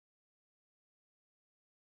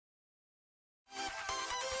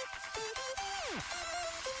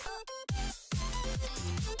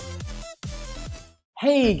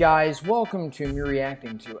Hey guys, welcome to me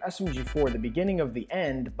reacting to SMG4, The Beginning of the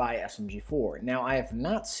End by SMG4. Now, I have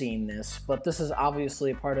not seen this, but this is obviously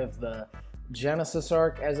a part of the Genesis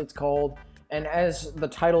arc, as it's called, and as the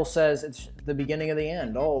title says, it's the beginning of the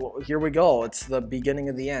end. Oh, here we go, it's the beginning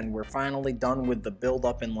of the end. We're finally done with the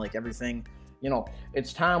build-up and, like, everything. You know,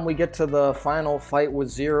 it's time we get to the final fight with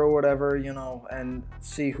Zero or whatever, you know, and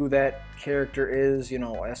see who that character is, you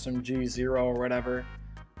know, SMG0 or whatever.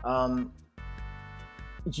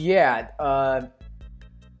 Okay.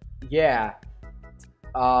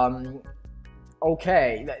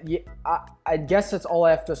 I guess that's all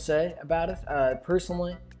I have to say about it.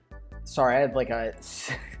 Personally, sorry, I had like a,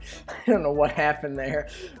 I don't know what happened there.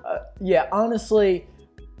 Yeah, honestly,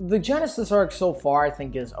 the Genesis arc so far I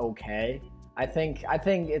think is okay. I think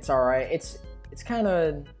it's all right. It's kind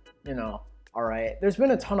of, you know, all right. There's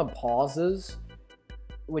been a ton of pauses,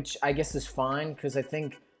 which I guess is fine because I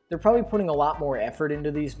think they're probably putting a lot more effort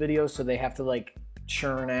into these videos, so they have to like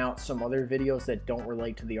churn out some other videos that don't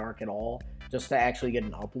relate to the arc at all just to actually get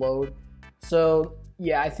an upload. So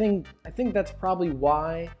yeah, I think that's probably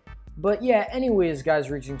why. But yeah, anyways, guys,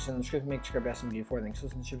 reaching to the description, make sure to grab SMG4 things. So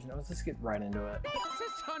let's just get right into it. This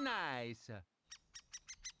is so nice.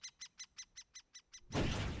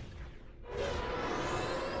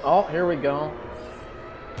 Oh, here we go.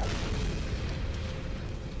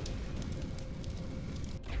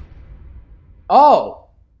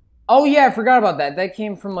 Oh yeah, I forgot about that. That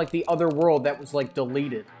came from like the other world that was like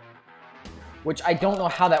deleted. Which I don't know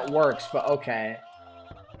how that works, but okay.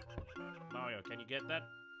 Mario, can you get that?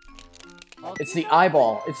 It's the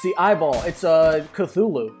eyeball. It's the eyeball. It's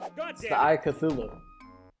Cthulhu. It's the Eye of Cthulhu.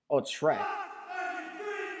 Oh, it's Shrek.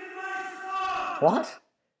 What?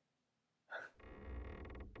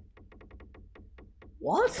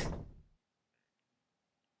 What?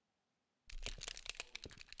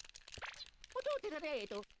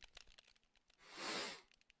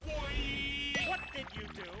 What did you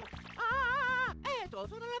do? Eto,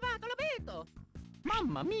 sono lavato.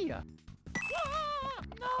 Mamma mia.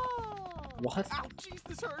 No. What? Ow, jeez,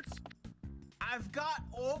 this hurts. I've got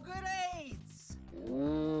all good aids.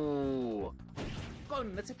 Ooh.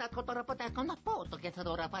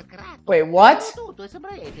 Wait, what?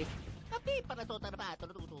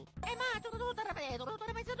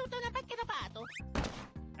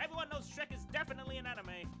 Everyone knows Shrek is definitely an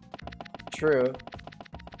anime. True.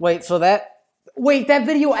 Wait, so that... Wait, that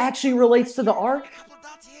video actually relates to the arc?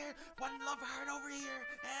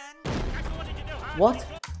 What?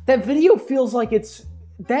 That video feels like it's...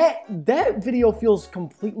 That video feels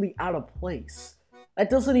completely out of place. That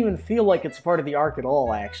doesn't even feel like it's part of the arc at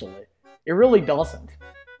all, actually. It really doesn't.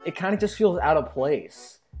 It kind of just feels out of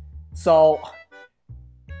place. So...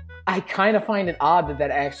 I kind of find it odd that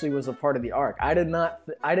that actually was a part of the arc. I did not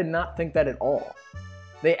think that at all.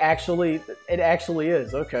 It actually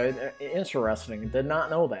is. Okay, interesting. Did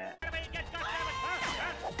not know that.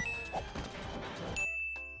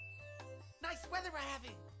 Nice weather we're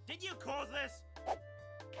having. Did you cause this? Oh,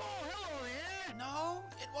 hello, yeah. No,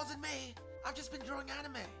 it wasn't me. I've just been drawing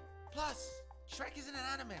anime. Plus, Shrek isn't an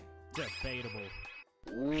anime. Debatable.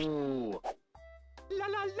 Ooh. La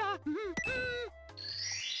la la.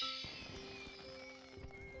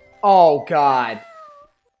 Oh God.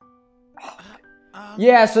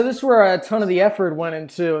 Yeah, so this is where a ton of the effort went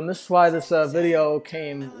into, and this is why this video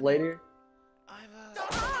came later.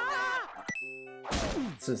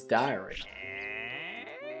 It's his diary.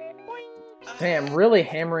 Damn, really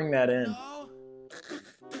hammering that in.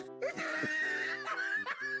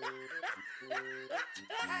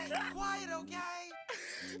 Hey, quiet, okay?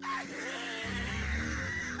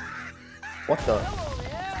 What the?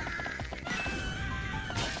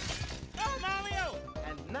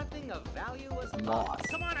 Nothing of value was lost.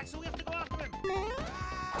 Come on, Axol, we have to go after him.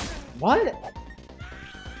 What?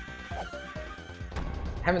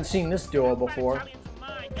 Haven't seen this duo before.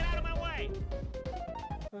 Get out of my way.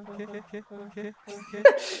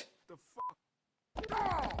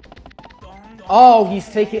 Oh, he's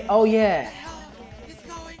taking. Oh yeah. What is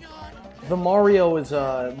going on? The Mario is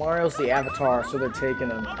Mario's the avatar, so they're taking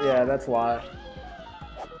him. Yeah, that's why.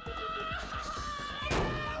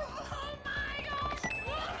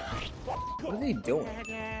 What are they doing?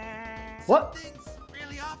 What? Something's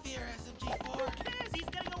really off here, SMG4. He's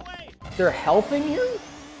getting away. They're helping him?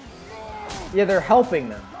 Yeah, they're helping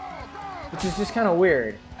them. Which is just kind of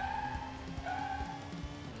weird.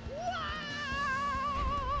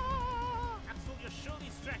 Axol, you're sure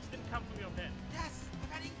these tracks didn't come from your head? Yes,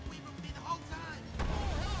 I've had Inkweed with me the whole time.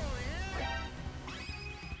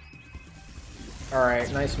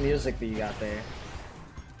 Alright, nice music that you got there.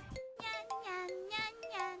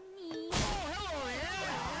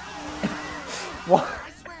 What?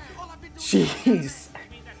 I swear, all I've been doing Jeez. You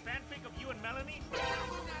mean that fanfic of you and Melony? I'm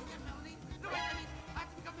going to ask out Melony. No, I mean, I have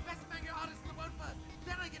to become the best manga artist in the world first.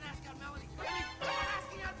 Then I can ask out Melony. I mean, I'm not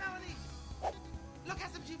asking out Melony. Look,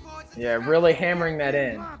 SMG4. It's Yeah, really hammering that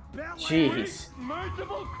in. Jeez.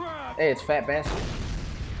 Hey, it's Fat Bastard.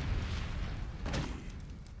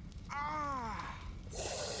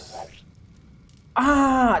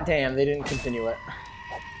 Ah, damn, they didn't continue it.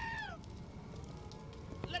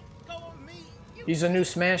 Let go of me. He's a new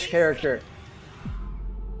Smash character.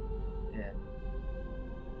 Yeah.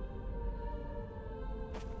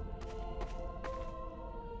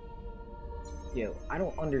 Yo, I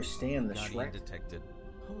don't understand the Shrek. detected.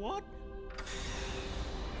 What?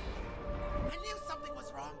 I knew something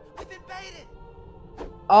was wrong. We've invaded.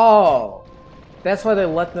 Oh, that's why they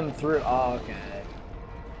let them through. Oh, okay.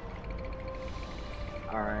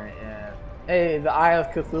 All right, yeah. Hey, the Eye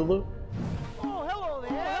of Cthulhu. Oh, hello there.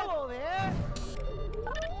 Hello there.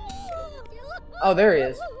 Oh, there he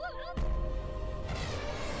is.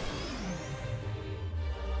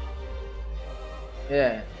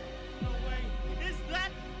 Yeah, No way. Is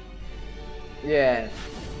that? yeah.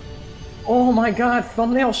 Oh my God!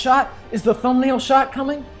 Thumbnail shot. Is the thumbnail shot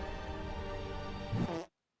coming?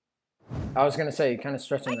 I was gonna say, kind of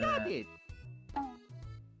stretching that.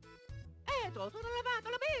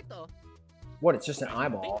 What? It's just an I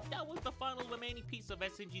eyeball. think that was the final remaining piece of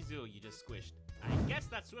SMG4 you just squished. I guess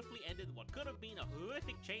that swiftly ended what could have been a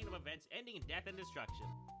horrific chain of events ending in death and destruction.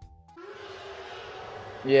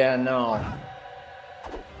 Yeah, no.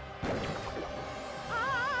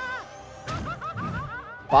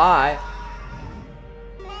 Bye.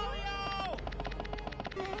 Mario!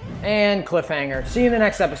 And cliffhanger. See you in the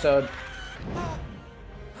next episode.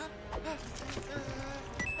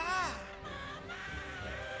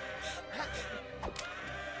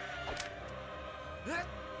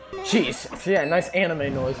 Jeez. Yeah, nice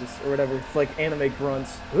anime noises or whatever. It's like anime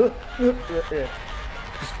grunts. Just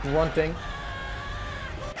grunting.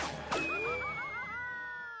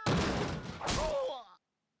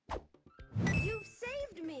 You've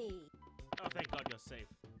saved me. Oh, thank God you're safe.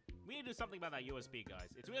 We need to do something about that USB, guys.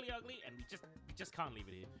 It's really ugly, and we just can't leave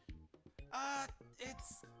it here.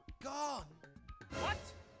 It's gone. What?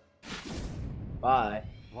 Bye.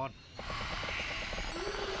 One.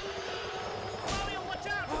 Mario, watch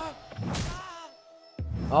out!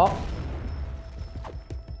 Oh.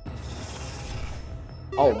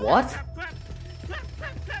 Oh, what? Crap, crap, crap,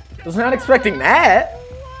 crap, crap. Was not expecting that.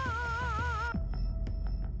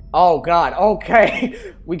 Oh God.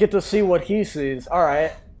 Okay. We get to see what he sees. All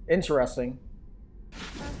right. Interesting.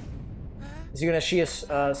 Is he gonna see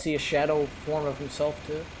a shadow form of himself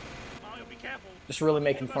too? Mario, be careful. Just really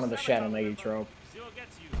making fun of the shadow Megi trope. Zero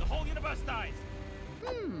gets you. The whole universe dies.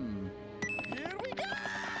 Here we go.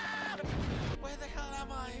 Where the hell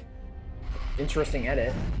am I? Interesting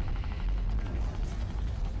edit.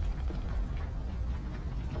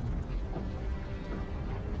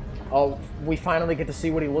 Oh, we finally get to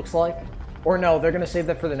see what he looks like? Or no, they're gonna save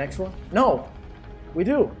that for the next one? No! We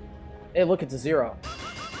do! Hey, look, it's a zero.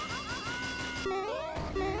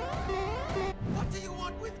 What do you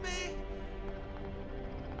want with me?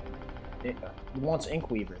 He wants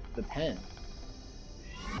Inkweaver, the pen.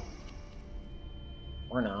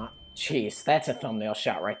 Or not. Jeez, that's a thumbnail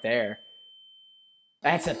shot right there.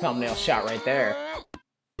 That's a thumbnail shot right there.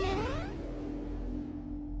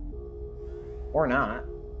 Or not.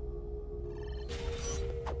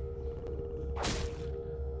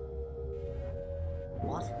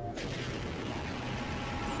 What?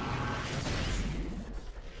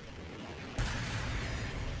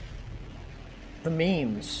 The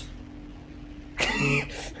memes.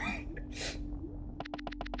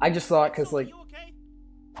 I just thought, cause like, You okay?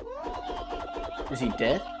 is he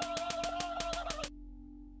dead?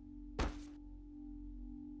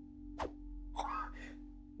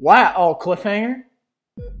 Wow, oh, cliffhanger?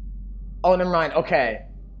 Oh, never mind, okay.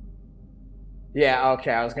 Yeah,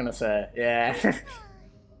 okay, I was gonna say, yeah.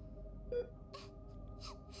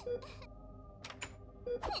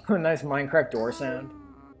 Nice Minecraft door sound.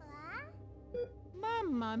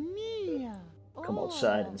 Mamma mia. Come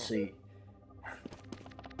outside and see.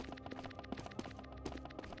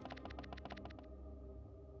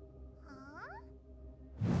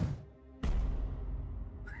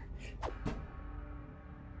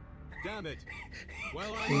 Damn it.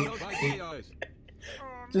 Well, I know my videos.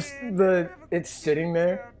 Just it's sitting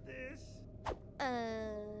there.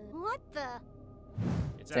 What the?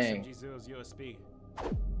 It's Dang. SMG0's USB.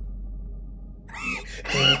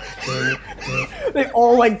 They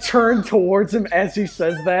all like turn towards him as he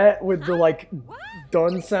says that with the like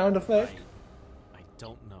done sound effect. I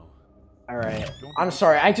don't know. Alright. I'm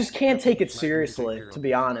sorry, I just can't take it seriously, to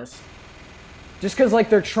be honest. Just because, like,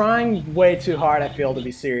 they're trying way too hard, I feel, to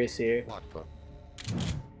be serious here.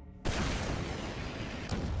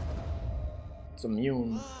 It's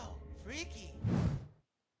immune. Whoa, freaky.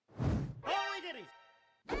 Holy ditties!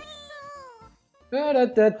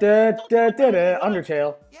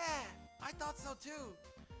 Undertale. Yeah, I thought so too.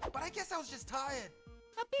 But I guess I was just tired.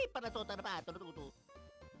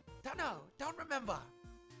 Don't know, don't remember.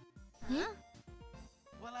 Huh?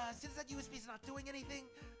 Well, since that USB's not doing anything,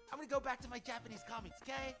 I'm gonna go back to my Japanese comics,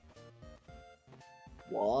 okay?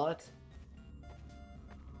 What?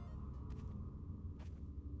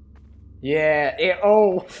 Yeah,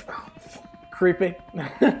 oh! Creepy.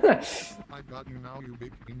 I got you now, you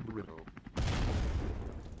big king burrito.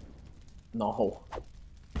 No.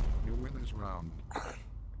 You win this round.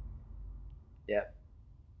 Yep.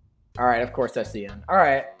 Alright, of course that's the end.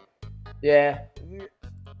 Alright. Yeah.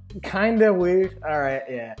 Kinda weird. Alright,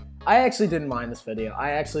 yeah. I actually didn't mind this video.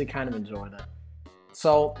 I actually kind of enjoyed it.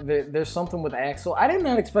 So, there's something with Axol. I did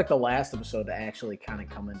not expect the last episode to actually kind of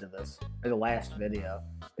come into this. Or the last video.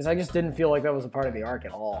 Because I just didn't feel like that was a part of the arc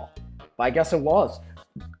at all. But I guess it was.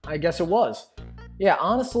 I guess it was. Yeah,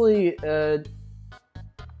 honestly,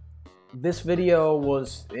 this video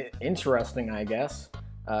was interesting, I guess.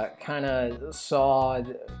 Kind of saw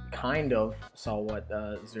what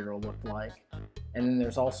Zero looked like. And then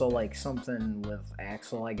there's also like something with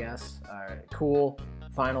Axol, I guess. Cool.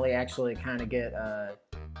 Finally actually kind of get,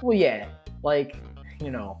 well, yeah, like,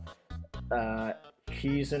 you know,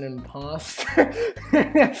 he's an imposter.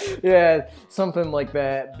 Yeah, something like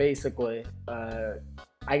that, basically.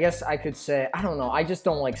 I guess I could say, I don't know, I just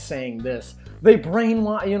don't like saying this. They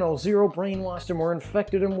brainwashed, you know, Zero brainwashed him or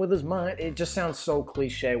infected him with his mind. It just sounds so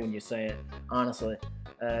cliche when you say it, honestly,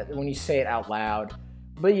 when you say it out loud.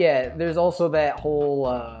 But yeah, there's also that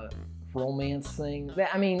whole romance thing.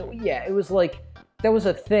 I mean, yeah, it was like, that was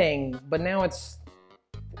a thing, but now it's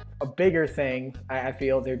a bigger thing, I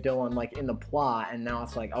feel they're doing, like, in the plot, and now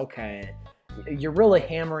it's like, okay, you're really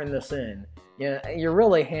hammering this in. Yeah, you're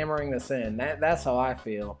really hammering this in. That's how I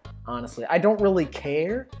feel, honestly. I don't really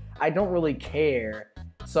care. I don't really care.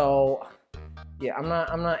 So, yeah, I'm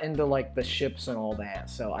not into, like, the ships and all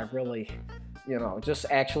that, so I really, you know, just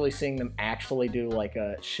actually seeing them actually do, like,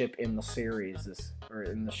 a ship in the series or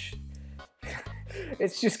in the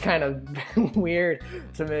it's just kind of weird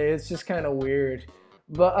to me. It's just kind of weird.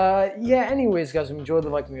 But, yeah, anyways, guys, enjoy the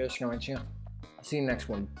like, video, subscribe my channel. I'll see you next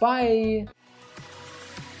one. Bye!